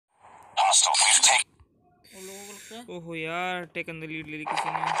ओहो यार, taken the lead ले ली किसी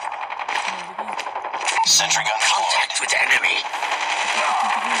ने। Sentry gun contact with enemy.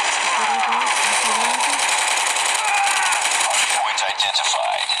 Hardpoint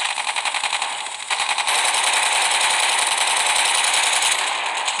identified.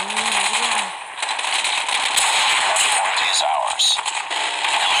 Hardpoint is ours.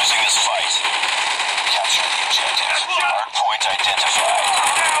 We're losing this fight. Capture the objective. Hardpoint identified.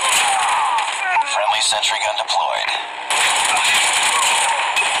 Friendly sentry gun deployed.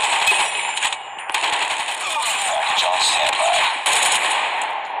 Package on standby.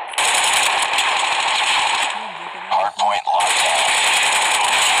 Hardpoint locked down.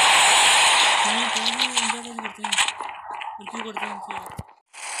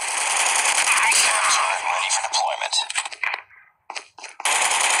 Turret ready for deployment.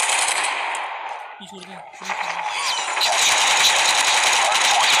 Capture the objective.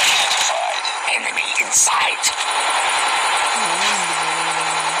 Hardpoint identified. Enemy in sight.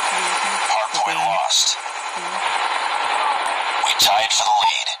 Hardpoint lost. We tied for the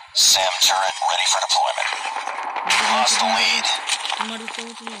lead. SAM turret ready for deployment. Lost the lead.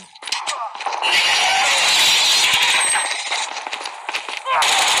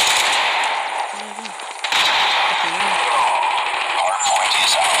 Hardpoint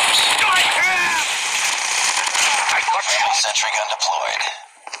is ours. Friendly sentry gun deployed.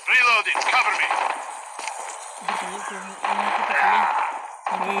 Reloading. Cover me.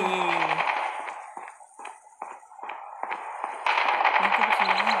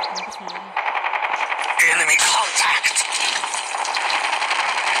 Enemy contact.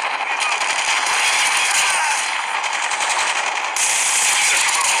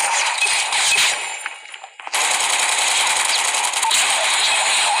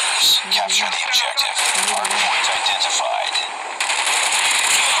 Capture the objective. Hardpoint identified.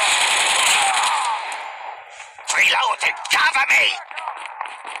 Reloading. Cover me.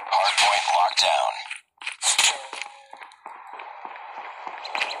 Hardpoint locked down.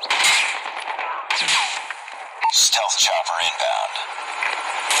 Stealth chopper inbound.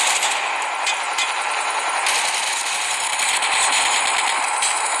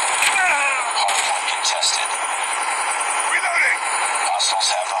 Hardpoint contested. Reloading. Hostiles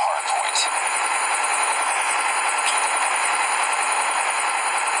have the hardpoint.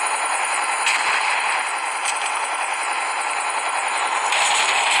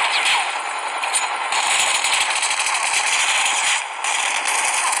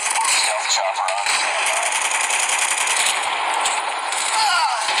 Stealth chopper on standby.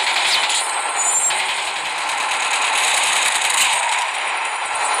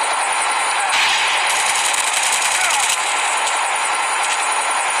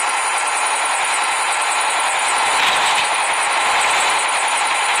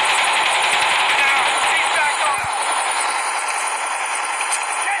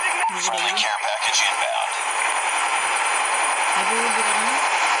 Friendly care package inbound.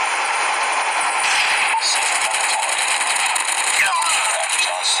 Sentry gun deployed. Package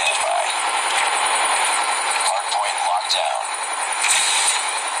on standby. Hardpoint locked down.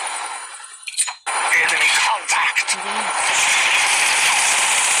 Enemy contact.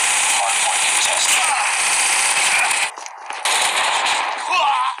 Hardpoint contested.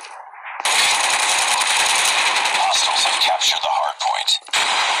 Hostiles have captured the hardpoint.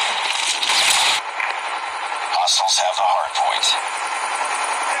 Hostiles have the hardpoint.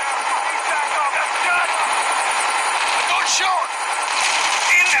 Don't shoot.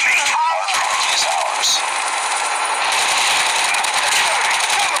 Enemy hardpoint is ours.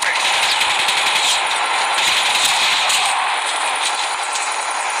 Cover me.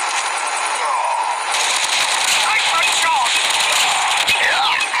 Take my shot.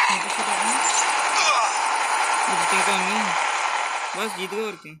 बस जीत गए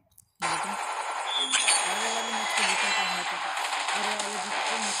और क्या।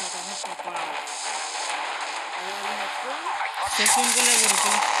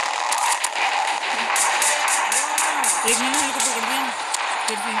 एक महीने helicopter कर दिया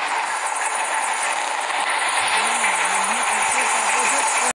फिर से।